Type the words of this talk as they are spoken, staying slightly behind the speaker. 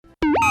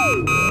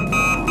Wake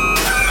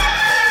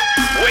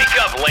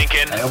up,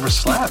 Lincoln. I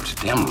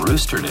overslept. Damn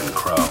rooster didn't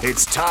crow.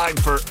 It's time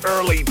for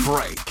Early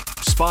Break,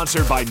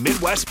 sponsored by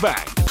Midwest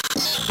Bank.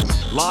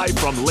 Live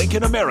from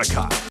Lincoln,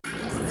 America.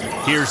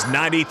 Here's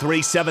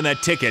 93.7 The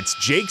Ticket's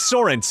Jake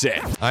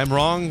Sorensen. I'm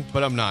wrong,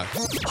 but I'm not.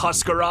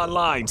 Husker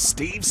Online,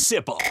 Steve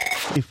Sipple.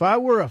 If I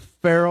were a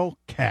feral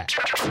cat.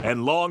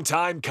 And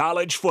longtime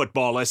college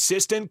football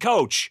assistant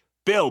coach,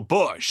 Bill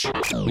Bush.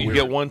 You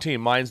get one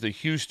team. Mine's the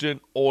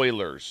Houston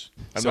Oilers.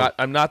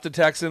 I'm not the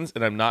Texans,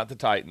 and I'm not the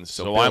Titans,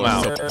 so I'm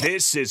out.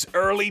 This is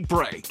Early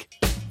Break.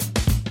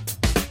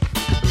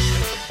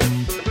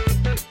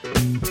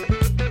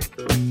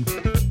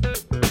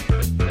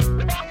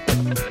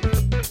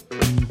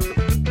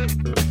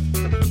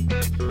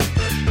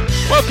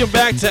 Welcome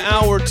back to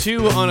Hour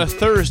 2 on a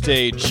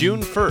Thursday,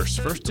 June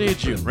 1st. First day of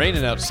June.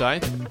 Raining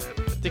outside.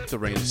 I think the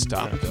rain has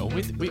stopped, though.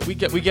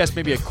 We guessed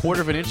maybe a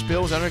quarter of an inch,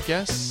 Bill. Was that our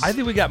guess? I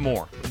think we got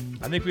more.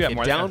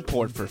 More.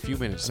 Downpoured for a few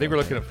minutes. I think we're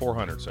looking at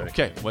 400. So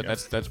okay, well,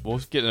 that's we'll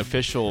get an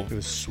official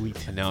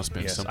sweet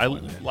announcement. Yes, I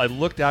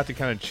looked out to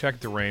kind of check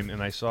the rain,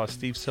 and I saw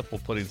Steve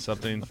Sipple putting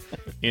something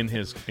in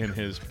his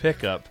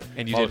pickup.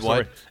 And you did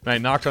what? And I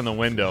knocked on the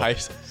window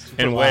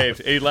and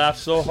waved. He laughed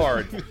so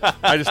hard.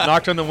 I just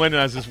knocked on the window,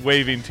 and I was just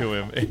waving to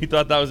him. And he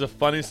thought that was the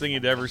funniest thing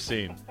he'd ever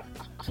seen.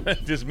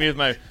 Just me with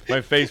my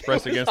face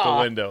pressed against the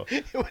window.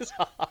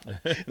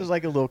 It was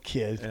like a little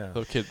kid. Yeah.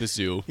 Little kid at the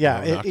zoo.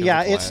 Yeah,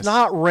 it's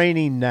not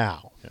raining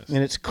now. Yes. And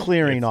it's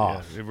clearing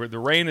off. Yeah, the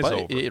rain is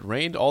over. It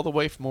rained all the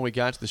way from when we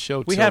got to the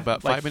show to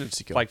about 5 minutes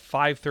ago. Like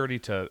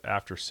 5:30 to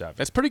after 7.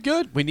 That's pretty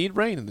good. We need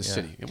rain in the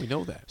city, and we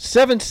know that.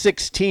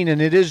 7:16,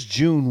 and it is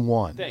June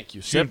 1. Thank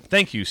you, Sip.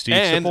 Thank you, Steve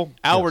and Sipple.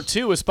 Hour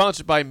 2 is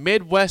sponsored by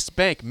Midwest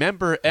Bank.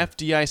 Member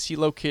FDIC,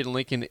 located in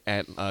Lincoln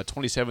at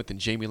 27th and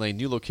Jamie Lane.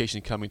 New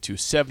location coming to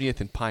 70th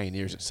and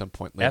Pioneers at some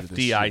point later this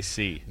year.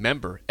 FDIC.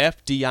 Member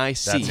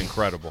FDIC. That's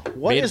incredible.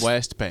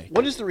 Midwest Bank.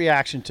 What is the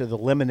reaction to the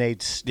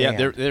lemonade stand?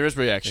 Yeah, there is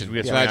reaction.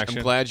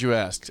 I'm glad you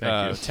asked.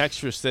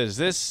 Texture says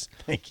this.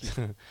 Thank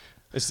you.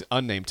 This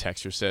unnamed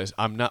texture says,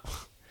 I'm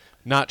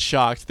not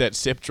shocked that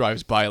Sip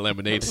drives by a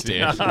lemonade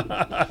stand.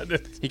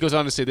 He goes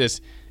on to say this.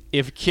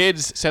 If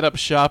kids set up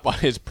shop on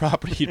his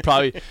property, he'd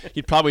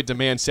probably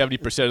demand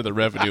 70% of the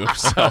revenue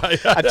himself.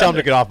 I tell him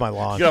to get off my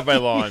lawn. Get off my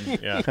lawn.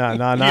 Yeah.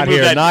 No, not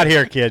here. Not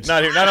here, kids.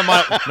 Not here. Not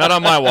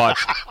on my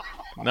watch.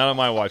 Not on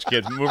my watch,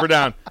 kids. Move her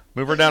down.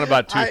 Move her down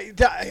about 2.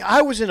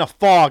 I was in a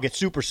fog at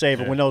Super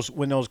Saver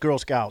when those Girl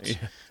Scouts.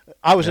 Yeah.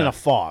 I was in a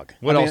fog.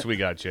 What else we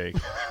got, Jake?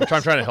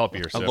 I'm trying to help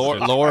you here.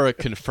 Laura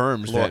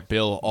confirms that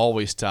Bill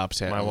always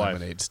stops at a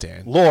lemonade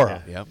stand.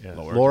 Laura. Yep. Yeah.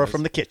 Laura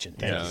from the kitchen.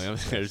 Yeah,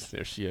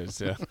 there she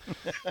is.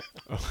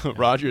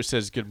 Roger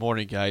says, good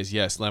morning, guys.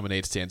 Yes,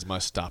 lemonade stands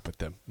must stop at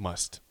them.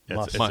 Must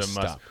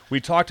stop.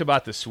 We talked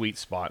about the sweet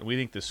spot. We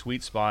think the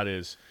sweet spot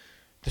is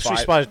the sweet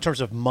spot in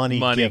terms of money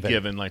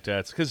given like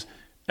that. Because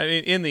I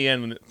mean, in the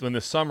end, when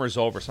the summer's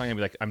over, it's not gonna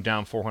be like I'm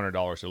down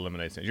 $400 at a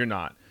lemonade stand. You're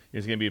not.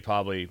 It's gonna be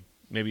probably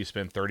maybe you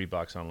spend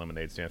 $30 on a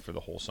lemonade stand for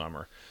the whole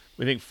summer.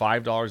 We think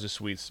 $5 a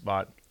sweet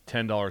spot,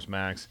 $10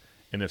 max.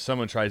 And if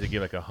someone tries to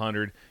give like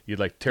 $100, you'd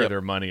like tear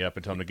their money up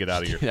and tell them to get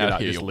out of your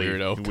just leave.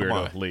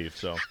 Weirdo, leave.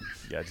 So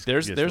yeah,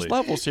 there's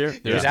levels here.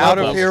 Get out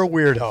of here,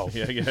 weirdo.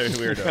 Yeah,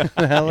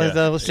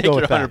 weirdo. Let's take go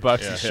your with that.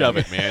 $100 and shove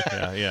it, man.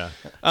 Yeah.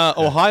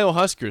 Ohio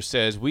Husker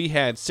says we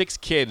had 6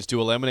 kids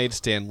do a lemonade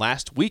stand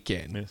last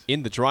weekend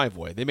in the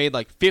driveway. They made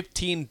like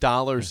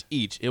 $15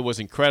 each. It was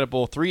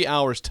incredible. 3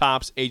 hours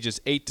tops, ages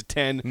 8 to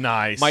 10.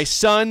 Nice. My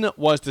son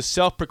was the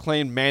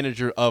self-proclaimed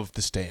manager of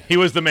the stand. He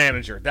was the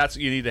manager. That's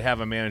you need to have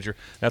a manager.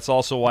 That's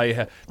also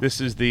why this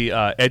is the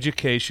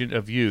education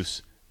of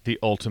use, the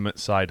ultimate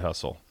side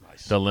hustle.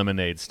 Nice. The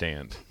lemonade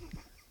stand.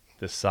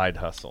 The side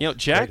hustle. You know,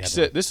 Jack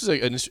said, this is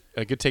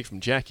a good take from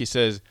Jack. He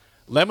says,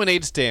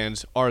 lemonade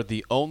stands are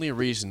the only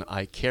reason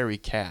I carry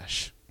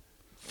cash.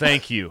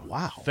 Thank you.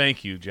 Wow.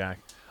 Thank you, Jack.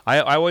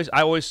 I always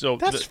so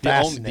that's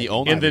fascinating. The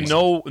only in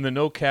the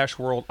no cash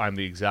world, I'm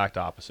the exact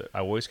opposite. I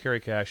always carry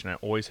cash, and I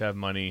always have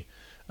money,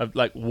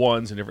 like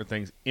ones and different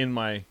things in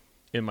my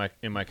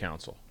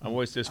council. I'm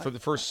always this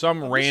for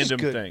some random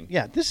thing.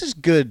 Yeah, this is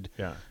good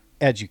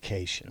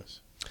education. Yes.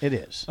 It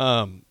is.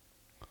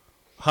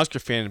 Husker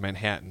fan in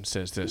Manhattan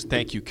says this.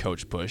 Thank you,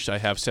 Coach Bush. I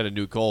have set a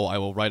new goal. I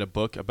will write a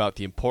book about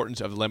the importance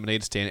of the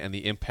lemonade stand and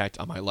the impact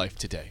on my life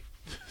today.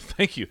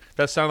 Thank you.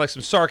 That sounded like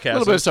some sarcasm. A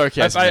little bit of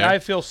sarcasm. I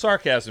feel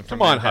sarcasm from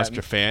Come on, Manhattan.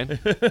 Husker fan.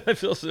 I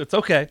feel it's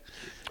okay.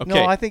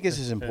 No, I think this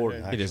is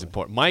important. Actually. It is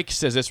important. Mike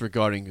says this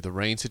regarding the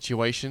rain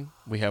situation.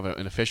 We have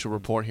an official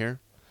report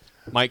here.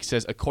 Mike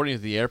says, according to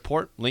the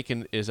airport,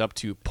 Lincoln is up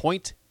to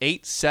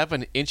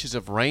 0.87 inches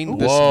of rain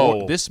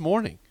this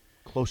morning.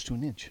 Close to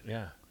an inch.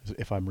 Yeah.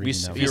 If I'm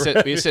reading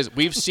that. He says,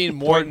 we've seen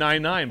more.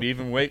 0.99,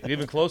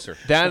 even closer.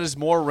 That is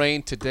more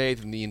rain today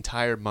than the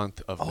entire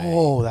month of May.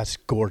 Oh, that's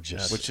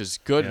gorgeous. Which is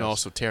good and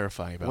also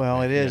terrifying.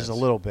 Well, it is a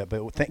little bit,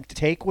 but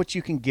take what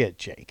you can get,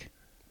 Jake.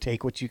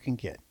 Take what you can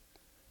get.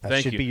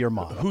 That should be your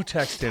motto. Who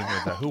texted in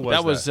with that? Who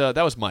was that?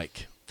 That was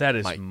Mike. That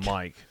is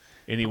Mike.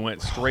 and he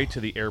went straight to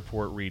the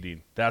airport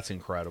reading. That's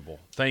incredible.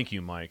 Thank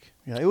you, Mike.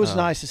 Yeah, it was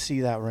nice to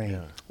see that rain.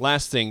 Yeah.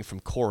 Last thing from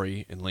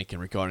Corey in Lincoln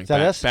regarding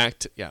that us? back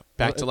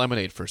to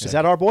lemonade for a second. Is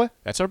that our boy?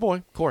 That's our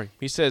boy, Corey.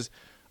 He says,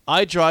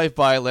 I drive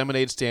by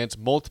lemonade stands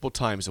multiple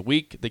times a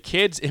week. The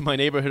kids in my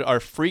neighborhood are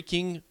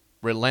freaking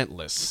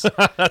relentless.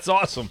 That's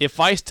awesome. If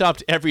I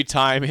stopped every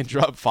time and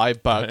dropped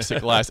 $5 a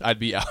glass, I'd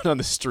be out on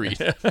the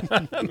street.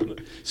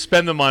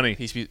 Spend the money.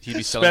 He'd be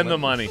selling Spend the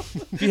lemon- money.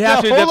 If you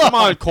have to, Hold come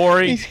on,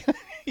 Corey.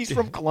 He's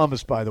from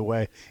Columbus, by the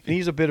way, and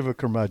he's a bit of a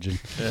curmudgeon.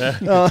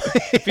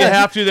 If you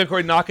have to, then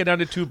Corey, knock it down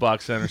to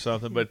 $2 then or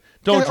something. But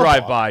don't Yeah,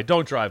 drive $1. by.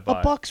 Don't drive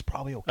by. $1's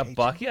probably okay.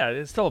 $1, yeah,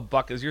 it's still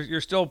 $1 because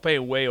you're still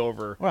paying way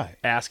over Right.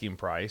 asking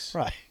price.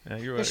 Right. Yeah,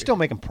 you're They're right. still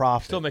making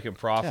profit. Still making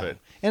profit.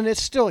 Yeah. And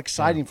it's still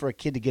exciting for a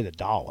kid to get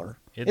 $1.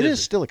 It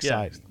is still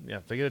exciting. Yeah,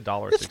 if they get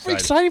 $1, It's exciting.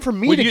 exciting for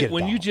me when to you, get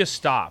when you $1. just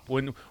stop.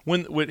 When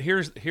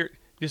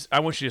just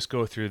I want you to just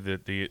go through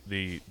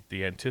the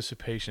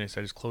anticipation. I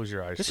just close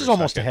your eyes. This for is a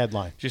almost a second.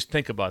 headline. Just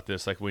think about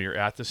this. Like when you're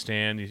at the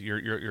stand,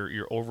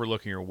 you're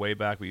overlooking your way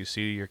back, but you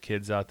see your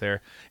kids out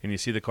there, and you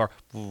see the car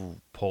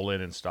pull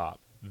in and stop.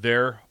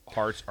 Their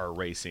hearts are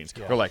racing.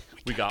 They're like,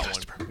 "We got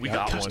one. We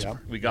got one. Yep.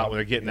 We got one."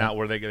 They're getting out.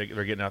 Where are they?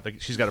 They're getting out.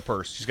 She's got a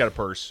purse. She's got a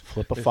purse.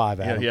 Flip a 5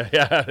 at him. Yeah.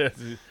 Yeah, and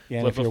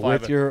Flip if a you're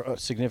 5 with your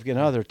significant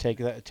other, take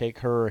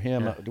her or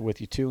him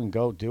with you too, and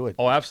go do it.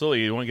 Oh,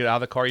 absolutely. You want to get out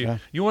of the car. Yeah.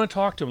 You want to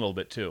talk to him a little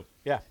bit too.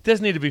 Yeah. It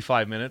doesn't need to be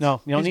 5 minutes.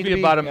 No, you don't Needs need to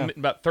be- about yeah.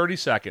 about 30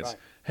 seconds. Right.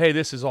 Hey,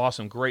 this is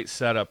awesome. Great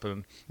setup.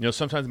 And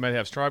sometimes they might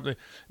have strawberry.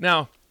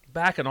 Now,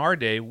 back in our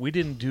day, we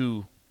didn't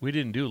do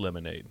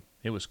lemonade.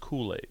 It was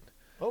Kool-Aid.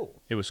 Oh.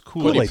 It was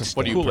Kool-Aid Kool-Aid. stand.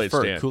 What do you Kool-Aid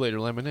prefer, stand. Kool-Aid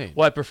or lemonade?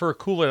 Well, I prefer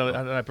Kool-Aid,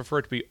 and I prefer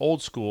it to be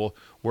old school,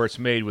 where it's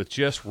made with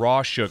just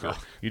raw sugar.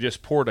 You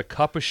just poured a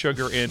cup of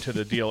sugar into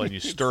the deal, and you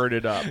stirred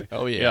it up.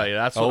 Oh, yeah.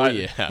 That's Oh, what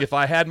yeah. If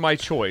I had my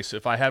choice,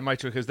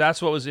 because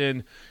that's what was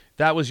in.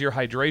 That was your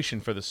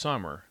hydration for the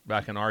summer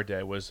back in our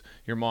day. Was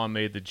your mom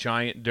made the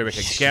giant? There's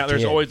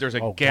did. a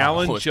Oh,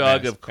 gallon God.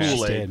 jug Yes, of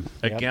Kool-Aid, did.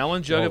 a Yep.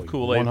 gallon jug Oh, of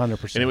Kool-Aid,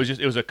 100%. and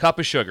it was a cup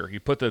of sugar. You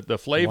put the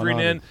flavoring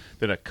 100. in,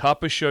 then a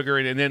cup of sugar,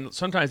 and then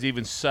sometimes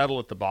even settle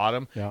at the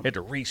bottom. Yep. You had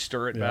to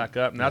re-stir it Yep. back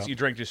up, and that's Yep. you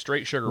drink just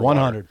straight sugar.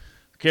 100. Water.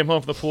 Came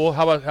home from the pool.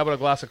 How about a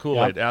glass of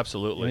Kool-Aid? Yep.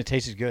 Absolutely, And it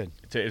tasted good.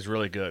 it's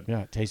really good.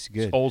 Yeah, it tasted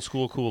good. Old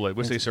school Kool-Aid.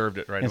 Wish they served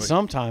it right. And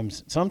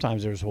sometimes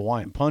there's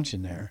Hawaiian punch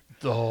in there.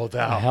 Oh,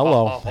 that.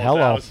 Hello.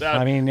 That,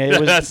 I mean, it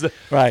was that's the,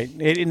 right.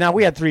 Now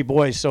we had 3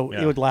 boys, so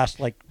Yeah. it would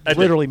last like I did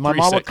literally. My 3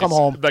 mom would seconds. come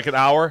home. like an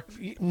hour.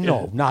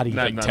 No, not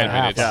even Not- a 10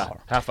 half minutes. Yeah,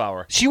 hour. half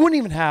hour. She wouldn't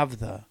even have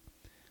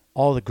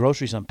all the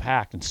groceries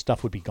unpacked, and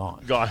stuff would be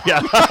gone. Gone.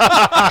 Yeah.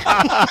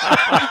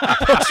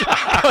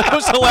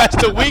 Those will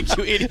last a week,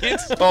 you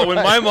idiots. Oh, when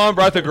my mom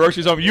brought the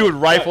groceries home, you would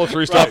rifle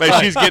through stuff, and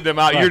she's getting them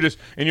out. Right.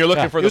 You're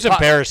looking Yeah, for it the was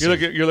embarrassing.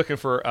 You're looking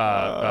for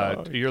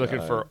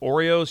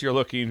Oreos. You're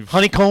looking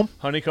Honeycomb.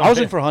 honeycomb. I was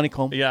in for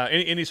honeycomb. Yeah,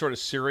 any sort of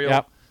cereal.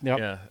 Yep.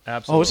 Yeah,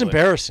 absolutely. Oh, it was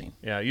embarrassing.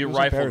 Yeah, It you was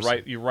rifled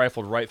embarrassing.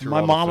 right through. My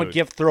all mom the would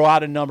food. throw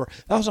out a number.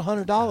 That was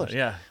 $100.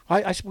 Yeah.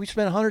 We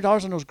spent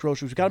 $100 on those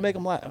groceries. We got to make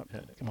them last.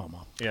 Come on,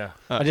 Mom. Yeah.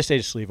 I just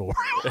ate a sleeve of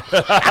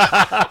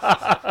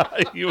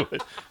Oreos. You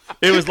would.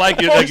 It was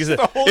like you said.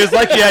 It was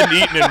like you hadn't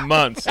eaten in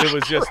months. It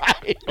was just.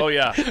 Oh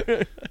yeah.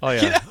 Oh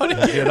yeah.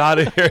 Get out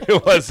of here.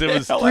 It was.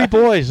 3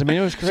 boys. I mean,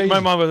 it was crazy. My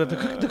mom was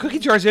like, the cookie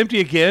jar's empty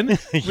again.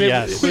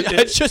 Yes.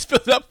 I just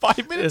filled up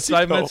 5 minutes It's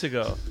 5 ago. minutes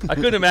ago. I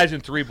couldn't imagine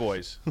 3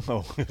 boys.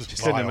 Oh, it was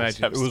Couldn't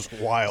imagine. It was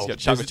wild. Got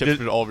chocolate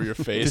chips all over your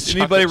face. Does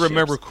anybody Chocolate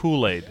remember chips.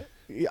 Kool-Aid?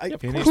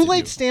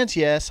 Kool-Aid stands,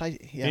 yes.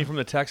 Any from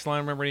the text line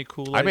remember any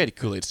Kool-Aid? I made a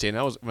Kool-Aid stand.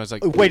 I was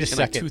like, Wait a in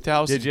second. Like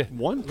 2001. Did you?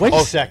 Wait a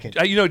second.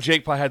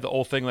 Jake probably had the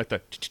old thing like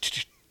the.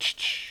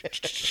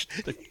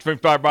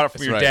 Brought it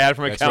from your right. dad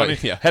from That's accounting.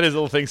 right, yeah. Had his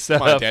little thing set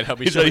Come on, up. Dad, help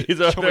me He's show like- me-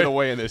 he's up show me there. the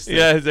way in this thing.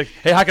 Yeah, he's like,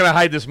 hey, how can I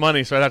hide this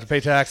money so I don't have to pay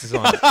taxes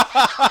on it?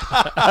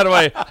 how do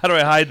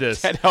I hide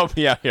this? Dad, help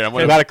me out here. I'm You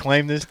gonna got to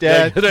claim this,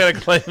 Dad. I gotta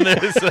claim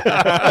this.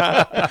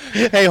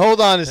 Hey, hold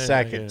on a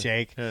second,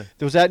 Jake. yeah.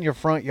 Was that in your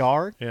front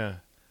yard? Yeah.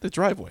 the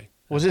driveway.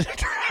 Was it?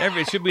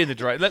 It should be in the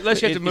driveway.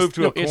 Unless you have to move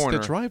to a It's corner.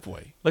 the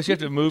driveway. Unless you have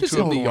to move It's to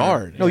a in the corner.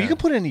 yard. No, you can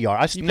put it in the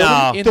yard.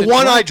 No. In The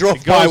one I drive- drove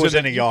It by goes was in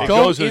in a the- yard. It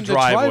goes in in the the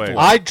driveway. driveway.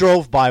 I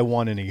drove by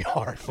one in a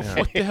yard.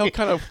 What the hell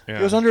kind of? Yeah.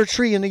 It was under a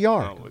tree in the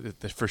yard.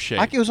 Oh, for shade.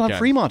 It was on Okay.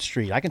 Fremont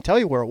Street. I can tell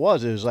you where it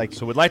was. It was like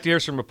So we'd like to hear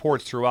some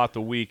reports throughout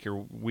the week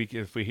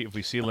if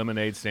we see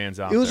lemonade stands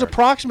out it was there.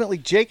 approximately,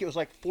 Jake. It was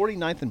like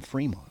 49th and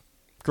Fremont.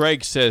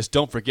 Greg says,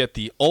 "Don't forget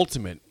the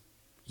ultimate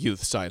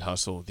youth side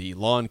hustle: the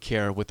lawn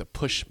care with a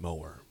push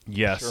mower."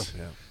 Yes.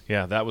 Yeah.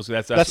 Yeah, that's still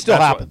that's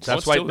happens. That's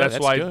That's why still- that's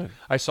that's why good.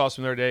 I saw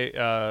some the other day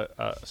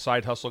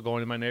side hustle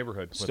going in my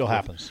neighborhood. Still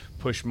happens.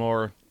 Push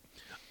mower.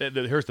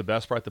 Here's the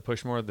best part: the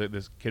push mower that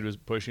this kid was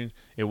pushing,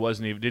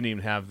 didn't even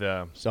have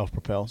the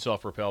Self-propelled.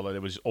 self-propel, but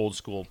it was old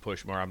school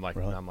push mower. I'm like,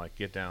 Really?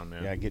 get down,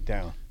 man. Yeah, get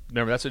down.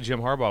 Remember, that's what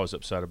Jim Harbaugh was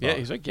upset about. Yeah,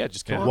 he's like, "Yeah,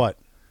 just come on." What?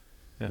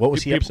 Yeah. What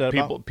was he People- upset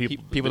people, about?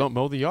 People don't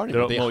mow the yard They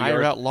anymore. don't They mow hire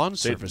yard. out lawn They-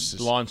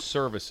 services. Lawn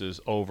services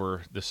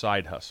over the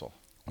side hustle.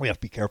 We have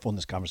to be careful in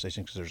this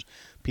conversation because there's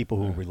people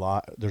who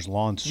rely. There's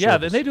lawn service. Yeah,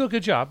 they do a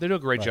good job. They do a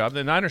great job,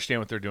 and I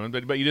understand what they're doing.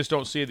 But you just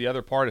don't see the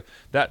other part of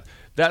that.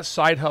 That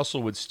side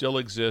hustle would still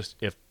exist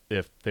if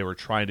they were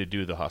trying to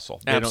do the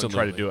hustle. They don't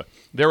try to do it.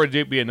 There would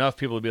be enough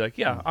people to be like,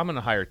 yeah, I'm going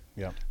to hire.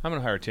 Yeah. I'm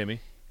going to hire Timmy.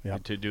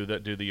 Yep. To do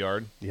the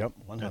yard. Yep,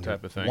 100. That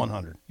type of thing.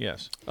 100.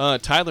 Yes.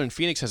 Tyler in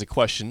Phoenix has a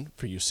question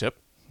for you, Sip.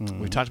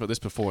 We've talked about this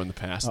before in the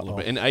past a little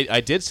bit. And I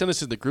did send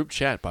this in the group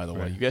chat, by the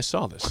way. You guys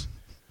saw this.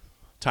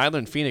 Tyler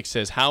in Phoenix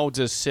says, how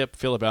does Sip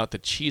feel about the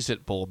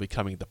Cheez-It Bowl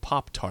becoming the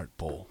Pop-Tart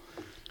Bowl?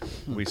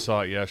 We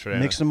saw it yesterday.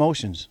 Mixed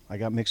emotions. I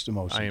got mixed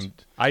emotions.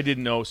 I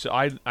didn't know. So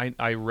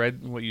I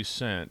read what you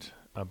sent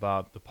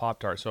about the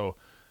Pop-Tart. So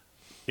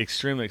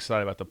extremely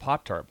excited about the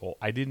Pop-Tart Bowl.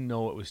 I didn't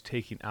know it was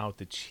taking out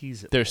the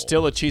Cheez-It Bowl. There's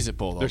still a Cheez-It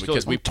Bowl, though, There's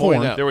because still- we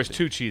pointed out. There was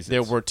 2 Cheez-Its.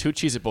 There were 2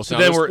 Cheez-It Bowls. So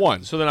Now then there's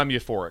one. So then I'm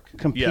euphoric.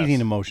 Competing Yes.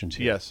 emotions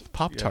here. Yes.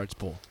 Pop-Tarts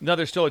Bowl. No,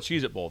 there's still a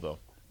Cheez-It Bowl, though.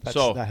 That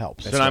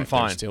helps. Then That's I'm right.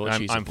 fine. There's still a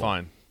I'm Cheez-It Bowl.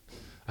 fine.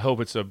 I hope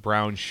it's a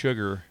brown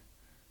sugar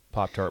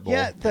Pop-Tart Bowl.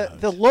 Yeah,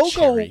 the logo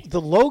Cherry. the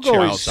logo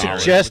Cherry solid.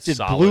 suggested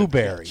Solid.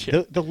 blueberry.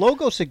 Yeah. The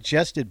logo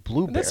suggested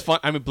blueberry. And that's fun.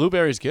 I mean,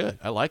 blueberry's good.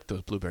 I like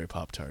those blueberry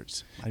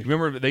Pop-Tarts.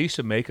 Remember they used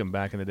to make them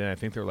back in the day. I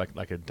think they were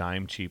like a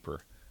dime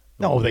cheaper.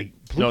 No,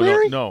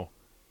 blueberry? No.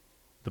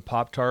 The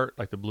Pop-Tart,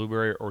 like the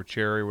blueberry or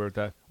cherry,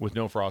 with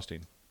no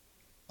frosting.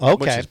 Which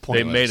Okay. is They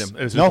pointless. made them.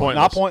 It was No, pointless.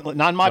 not pointless.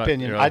 Not in my But,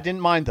 opinion. you know, I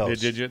didn't mind those.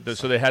 Did you?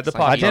 So they had the It's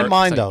like- Pop-Tart. I didn't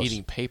mind It's like those.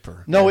 eating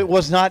paper. No, it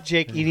was not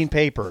Jake eating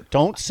paper.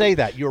 Don't say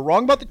that. You're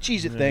wrong about the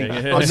Cheez-It thing.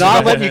 Yeah. I'm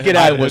not letting you get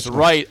out I of was this.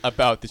 right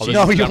about the cheese.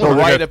 No, you I'm were.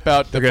 right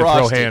about the They're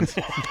gonna throw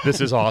frosting. hands.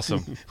 This is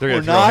awesome. They're We're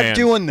gonna throw not hands.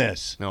 doing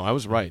this. No, I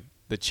was right.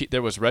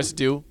 There was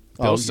residue.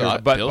 Bill saw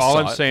it. But Bill all saw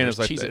I'm it. saying There's is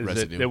like Cheez-It is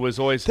residue. that it was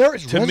always There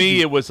is to me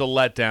residue. it was a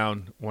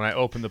letdown when I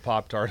opened the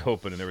Pop-Tart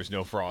open and there was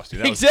no frosting.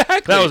 That was-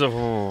 Exactly. That was a.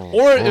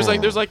 Or there's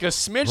like a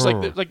smidge,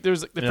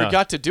 they Yeah.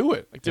 forgot to do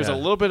it. Like there's a Yeah.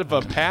 little bit of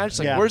a patch.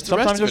 Like Yeah. where's the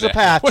Sometimes rest of there's it a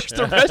patch. at? Where's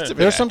the rest of it?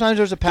 There's at? sometimes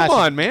there's a patch. Come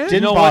on, man. Didn't You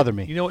know bother what?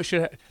 me. You know what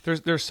should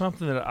there's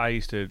something that I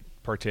used to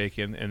partake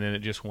in and then it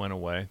just went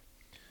away.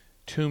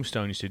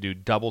 Tombstone used to do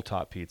double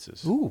top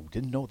pizzas. Ooh,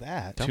 didn't know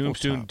that.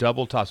 Tombstone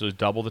double top, so it was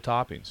double the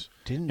toppings.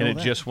 Didn't and know it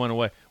that. just went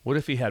away. What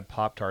if he had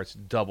Pop-Tarts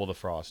double the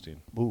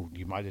frosting? Ooh,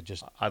 you might have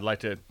just. I'd like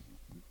to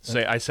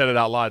say I said it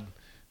out loud.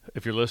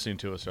 If you're listening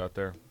to us out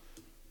there,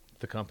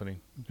 the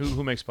company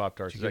who makes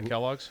Pop-Tarts is that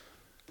Kellogg's?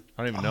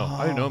 I don't even know. I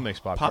don't even know who makes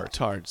Pop-Tarts.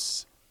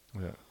 Pop-Tarts.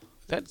 Yeah.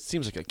 That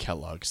seems like a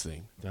Kellogg's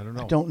thing. I don't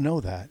know. I don't know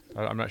that.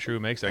 I'm not sure who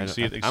makes it. I can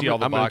see, I'm see all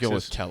the gonna boxes. go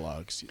with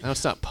Kellogg's. No,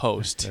 it's not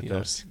Post. You know,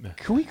 That's-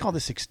 Can we call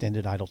this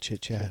extended idle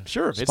chit chat?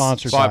 Sure, it's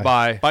Sponsored Bye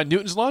bye. by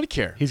Newton's Lawn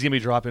Care. He's gonna be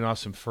dropping off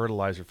some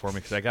fertilizer for me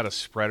because I got a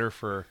spreader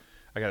for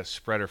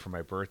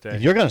my birthday.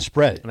 You're gonna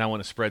spread it. And I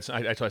want to spread.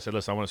 I said,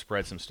 listen, I want to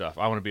spread some stuff.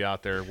 I want to be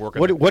out there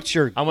working. What's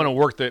your? I want to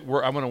work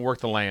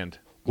the land.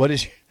 What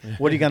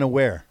are you gonna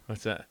wear?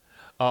 What's that?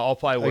 I'll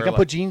probably Are wear. you gonna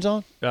put jeans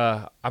on?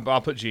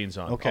 I'll put jeans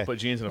on. Okay. I'll put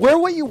jeans. Wear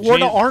what you wore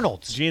to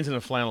Arnold's. Jeans and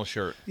a flannel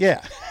shirt.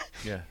 Yeah.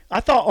 Yeah. I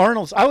thought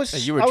Arnold's. I was. Hey,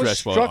 you were I was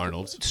dressed well at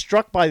Arnold's.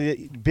 Struck by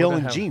the Bill What the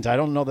in hell? jeans. I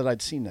don't know that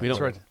I'd seen that. We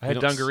don't- That's right. I had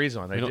We don't- dungarees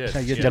on. I we don't- did.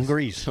 Yeah, you had Yes.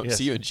 dungarees. Don't Yes.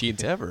 see you in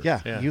jeans ever.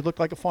 Yeah, Yeah. you look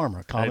like a farmer,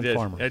 a I common did.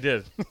 farmer. I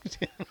did.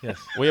 Yes.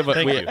 We have a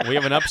Thank you. we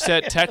have an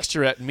upset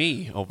texture at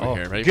me over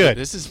here. Right? good.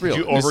 This is real.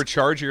 Did you This-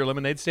 overcharge your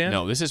lemonade stand?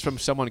 No, this is from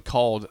someone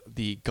called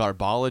the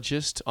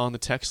Garbologist on the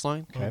text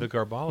line. The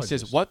garbologist. He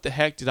says, "What the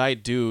heck did I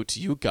do to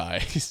you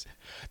guys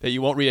that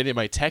you won't read any of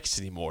my texts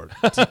anymore?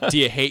 Do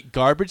you hate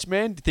garbage,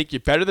 man? Do you think you're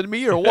better than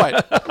me or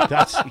what?"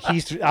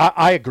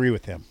 I agree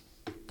with him.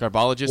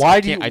 Garbologist. Why I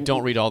do you- can't- I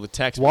don't read all the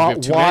texts. but we Why?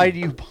 have too Why many. do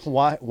you?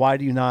 Why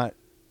do you not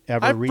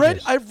ever I've read read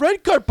this? I've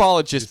read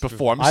Garbologist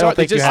before. I'm I sorry. don't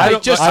think they you just, have. They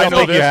just I don't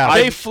think you have.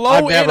 They I've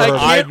flow never in. I heard can't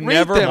of I've read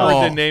never them. heard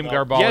Oh. the name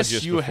garbologist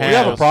Yes, you before. have. You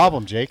have a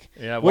problem, Jake.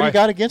 Yeah, what do why- you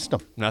got against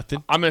them?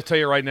 Nothing. I'm going to tell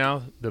you right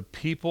now, the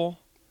people,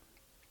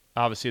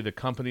 obviously the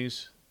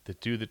companies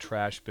that do the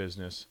trash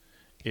business,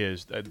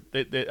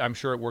 I'm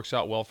sure it works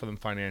out well for them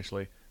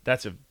financially.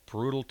 That's a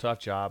brutal, tough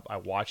job. I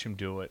watch them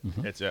do it.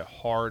 It's a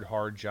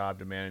hard job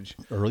to manage.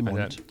 Early And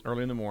mornings.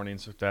 early in the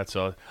mornings.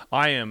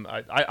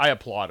 I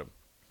applaud them.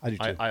 I do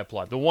too. I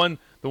applaud the one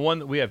that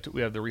we have the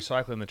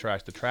recycling and the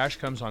trash. The trash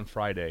comes on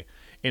Friday,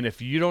 and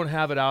if you don't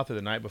have it out there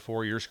the night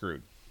before, you're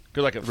screwed.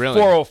 Because like at Really?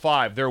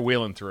 4:05, they're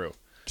wheeling through.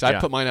 Because I Yeah.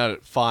 put mine out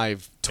at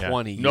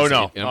 5:20. No,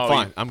 usually, and I'm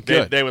fine. I'm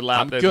good. They would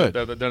laugh. I'm good.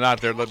 They're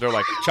not. They're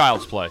like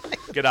child's play.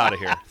 Get out of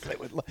here.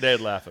 They'd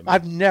laugh at me.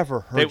 I've never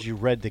heard They- you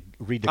read the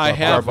I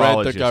have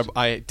read the Garbologist.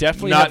 I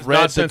definitely Not- have read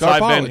not the since I've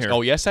been Garbologist. here.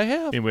 Oh yes, I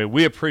have. Anyway,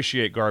 we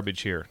appreciate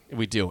garbage here.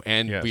 We do,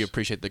 and Yes. we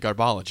appreciate the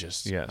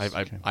Garbologist. Yes.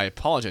 I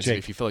apologize Jake.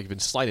 if you feel like you've been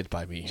slighted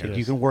by me here.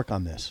 You can work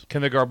on this.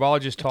 Can the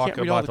garbologist talk can't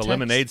read all about the the text.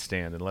 lemonade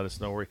stand and let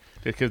us know where?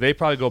 Because they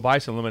probably go buy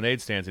some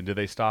lemonade stands, and do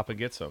they stop and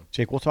get some?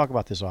 Jake, we'll talk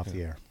about this off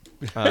the air.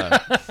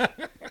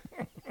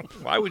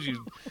 Why would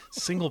you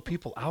single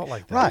people out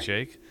like that, Right.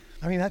 Jake?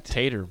 I mean, that's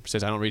Tater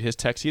says I don't read his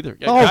text either.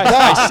 Oh, Guys,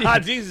 I see- Ah,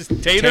 Jesus,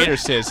 Tater. Tater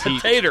says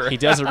Tater. he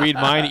doesn't read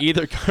mine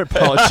either.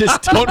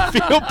 Garbologist, don't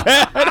feel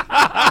bad.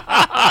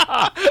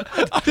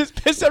 This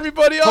piss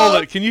everybody off.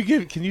 Hold it.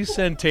 Can you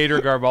send Tater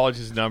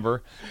Garbolog's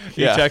number?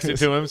 Can you text it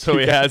to him so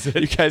he has it?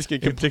 You guys can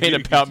complain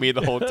about me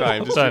the whole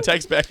time. Just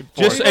text back and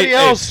forth. Just Anybody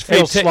else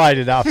feels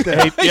slighted out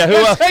there? Yeah, who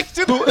else?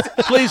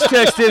 Please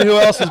text in who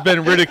else has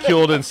been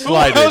ridiculed and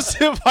slighted. Who else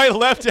have I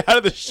left out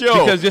of the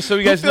show? Because just so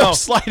you guys Who feels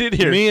know, slighted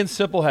here. me and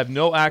Sipple have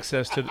no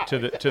access to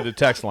the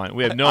text line.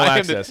 We have no I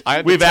am the- access. I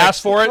am the We've text-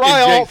 asked for it. For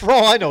and Jake-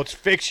 all I know, it's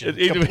fiction.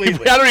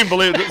 Completely. I don't even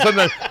believe it.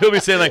 Sometimes he'll be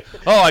saying like,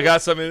 "Oh, I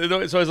got something."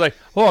 So he's like,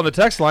 "Oh, on the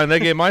text line, they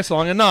gave my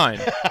song a 9."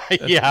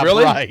 Yeah,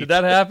 Really? right. Did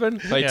that happen?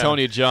 Like Yeah.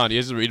 Tony and John, he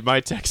doesn't read my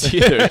text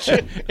either.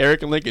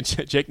 Eric and Lincoln,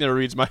 Jake never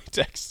reads my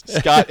text.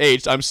 Scott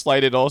H, I'm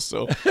slighted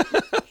also.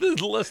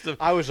 The list of.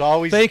 I was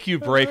always Thank you,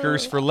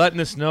 Breakers, for letting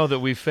us know that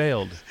we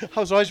failed.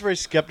 very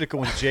skeptical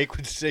when Jake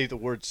would say the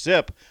word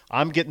 "sip."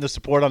 I'm getting the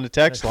support on the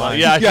text line.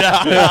 Yeah.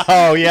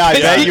 Oh yeah, I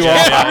bet you are.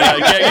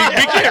 Yeah.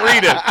 We can't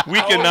read it.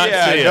 We cannot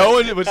see it. No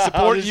one would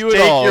support just you at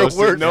take all. your word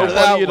for that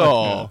Nobody at one.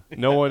 all.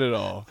 No one at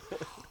all.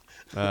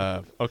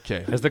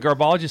 Okay. Has the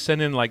garbologist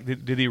sent in like?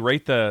 Did he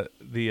rate the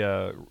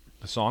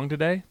song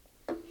today?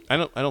 I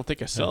don't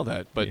think I saw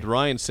that, but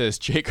Ryan says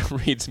Jake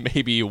reads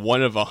maybe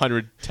one of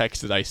 100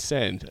 texts that I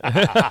send.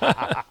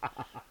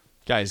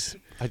 Guys,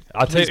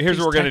 I'll tell you. Here's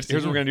what we're gonna. text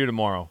Here's what we're me. gonna do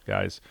tomorrow,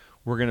 guys.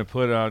 We're gonna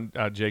put on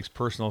Jake's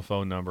personal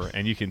phone number,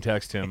 and you can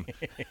text him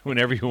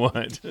whenever you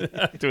want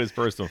to his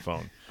personal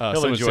phone. He'll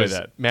someone enjoy says,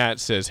 that. Matt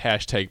says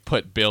hashtag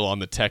put Bill on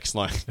the text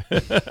line.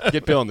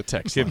 Get Bill on the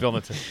text Get line. Bill on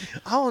the text.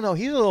 I don't know.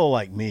 He's a little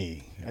like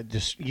me. I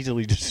just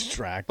easily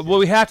distracted. Well,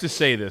 we have to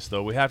say this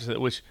though. We have to say,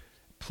 which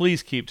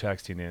please keep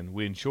texting in.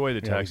 We enjoy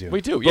the text.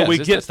 We do, but yes, we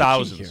that's get the key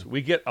thousands. here.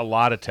 We get a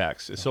lot of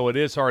texts, so it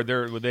is hard.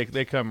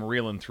 They come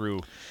reeling through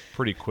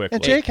pretty quickly.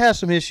 And Jake has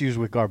some issues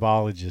with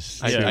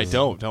garbologists. I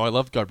don't. No, I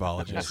love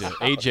garbologists. Yeah.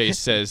 AJ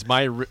says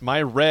my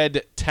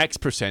red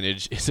text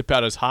percentage is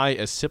about as high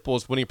as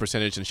Sipple's winning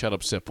percentage in Shut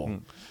Up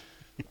Sipple.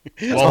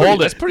 Well, hold it.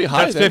 That's pretty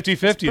high. That's then. 50-50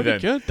 That's pretty then.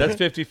 good. That's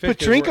 50-50.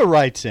 Petrinka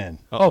writes in.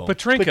 Oh,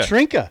 Petrinka.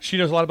 Petrinka. She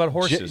knows a lot about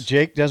horses.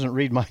 Jake doesn't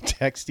read my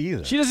text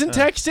either. She doesn't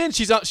text in.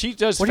 She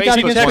does What do you got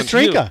Facebook against ones.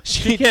 Petrinka?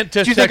 She can't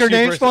just Do you think her text you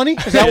name's first. funny?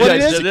 Is that what it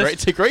is?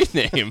 It's a great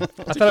name.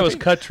 I thought it was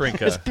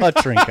Katrinka.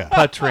 Petrinka.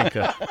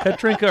 Patrinka.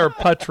 Katrinka or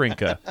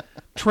Patrinka?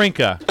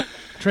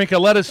 Trinka,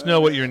 let us know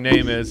what your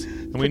name is.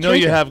 And we know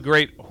you Petrinka. have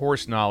great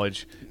horse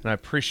knowledge, and I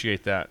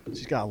appreciate that.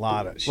 She's got a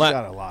lot of. She's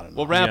got a lot of.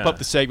 We'll wrap Yeah. up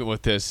the segment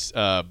with this.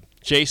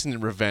 Jason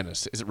and Ravenna.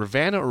 Is it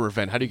Ravenna or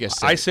Ravenna? How do you guys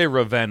say I it? say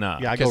Ravenna.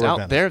 Yeah, I go Because out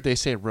Ravenna. there they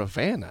say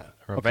Ravenna.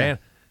 Ravenna.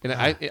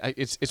 And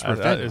it's It's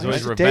Ravenna. always I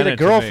used to Ravenna date a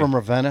to girl me. from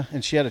Ravenna,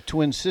 and she had a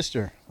twin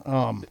sister. You're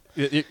gonna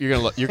We're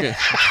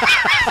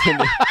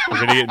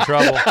going to get in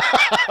trouble.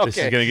 This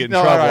is going to get in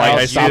No, trouble. all right, I'll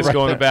I see stop it's right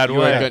going a bad You're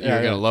way. gonna,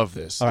 yeah. gonna love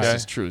this. All This right.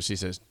 is true. She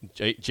says,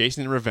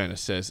 Jason in Ravenna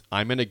says,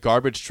 I'm in a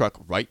garbage truck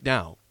right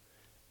now,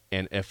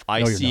 and if I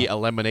No, you're see not. a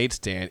lemonade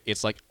stand,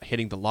 it's like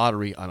hitting the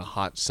lottery on a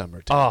hot summer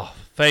day. Oh,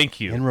 thank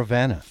you. In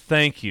Ravenna.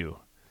 Thank you.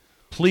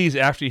 Please,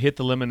 after you hit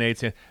the lemonade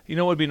stand, you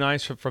know what would be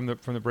nice from the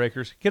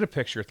breakers? Get a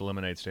picture at the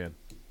lemonade stand.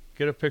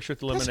 Get a picture at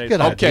the That's a lemonade good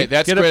stand. idea. Okay,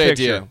 that's Get a great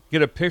picture. idea.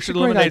 Get a picture of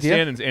the That's a great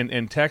lemonade idea. stand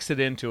and text it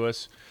in to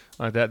us.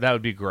 That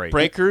would be great.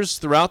 Breakers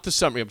throughout the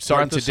summer.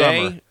 Starting the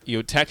today, summer.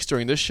 you text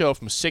during this show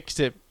from 6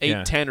 to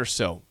 8:10 or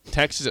so.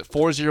 Text is at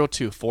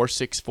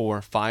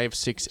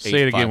 402-464-5685.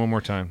 Say it again one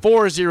more time.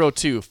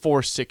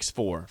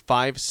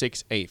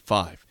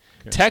 402-464-5685.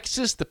 Text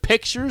us the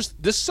pictures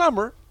this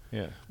summer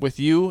Yeah. with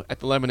you at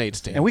the lemonade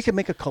stand. And we could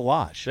make a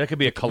collage. That could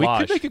be a We collage.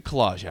 could make a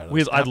collage out of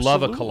this. I'd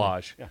love a Absolutely.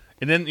 collage.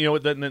 And then you know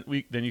what? Then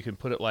you can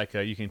put it like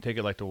you can take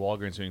it like to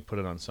Walgreens and you can put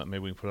it on something.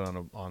 Maybe we can put it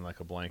on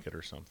like a blanket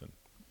or something.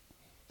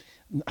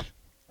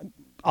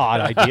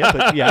 Odd idea,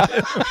 but yeah.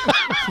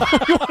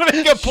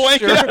 Make a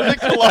blanket out of the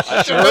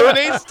collage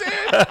lemonade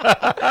stand.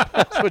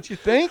 That's what you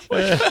think?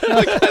 Well,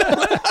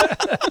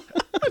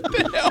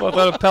 I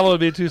thought a pillow would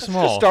be too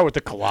small. Start with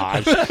the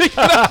collage. Make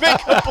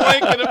a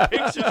blanket of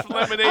pictures from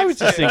lemonade I was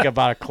just stand. thinking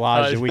about a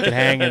collage that we could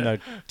hang in the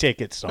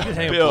ticket somewhere.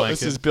 Hang a Bill, blanket.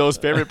 this is Bill's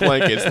favorite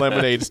blankets,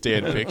 lemonade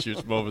stand pictures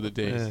from over the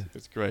days.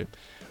 It's great.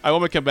 I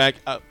want to come back.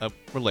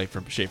 We're late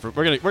for Schaefer.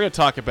 We're gonna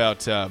talk about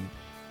the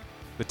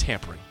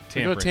tampering.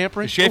 You know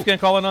tampering? Is Shafe going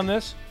to call in on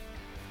this?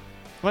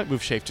 I might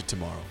move Schaefer to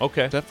tomorrow.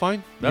 Okay. Is that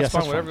fine? That's Yes, fine.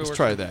 that's Whatever. Let's works.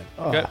 try that.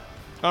 Okay.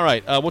 All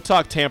right. We'll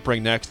talk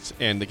tampering next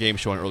and the game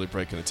show on early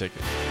break in the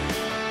ticket.